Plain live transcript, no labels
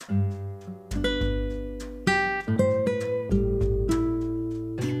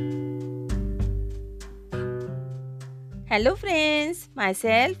Hello friends,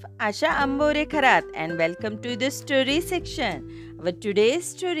 myself Asha Ambore Kharat and welcome to the story section. Our today's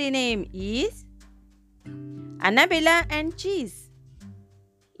story name is Annabella and Cheese.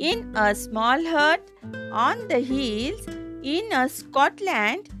 In a small hut on the hills in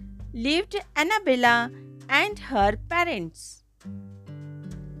Scotland lived Annabella and her parents.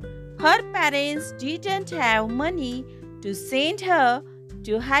 Her parents didn't have money to send her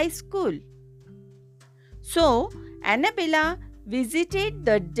to high school. So, Annabella visited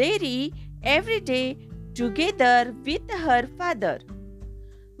the dairy every day together with her father.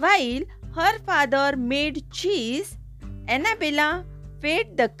 While her father made cheese, Annabella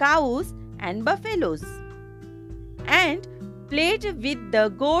fed the cows and buffaloes and played with the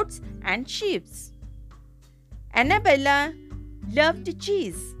goats and sheep. Annabella loved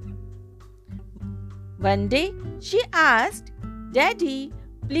cheese. One day she asked, "Daddy,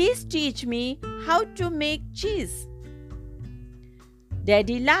 please teach me how to make cheese."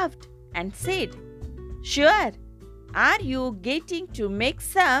 Daddy laughed and said, "Sure, are you getting to make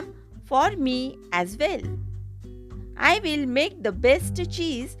some for me as well? I will make the best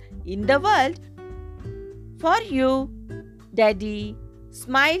cheese in the world for you." Daddy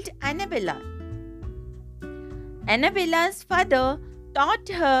smiled Annabella. Annabella's father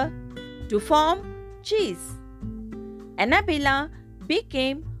taught her to form cheese. Annabella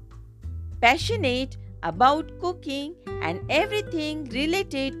became passionate about cooking and everything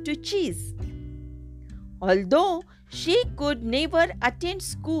related to cheese. Although she could never attend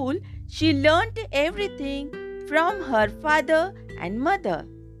school, she learned everything from her father and mother,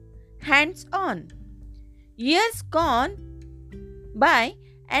 hands on. Years gone by,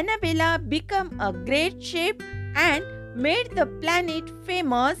 Annabella became a great chef and made the planet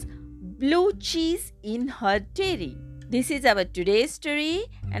famous blue cheese in her dairy. This is our today's story,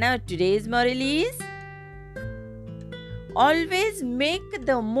 and our today's moral is always make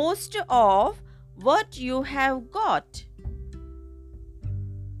the most of what you have got.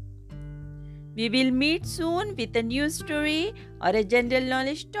 We will meet soon with a new story or a general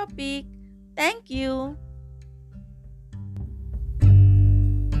knowledge topic. Thank you.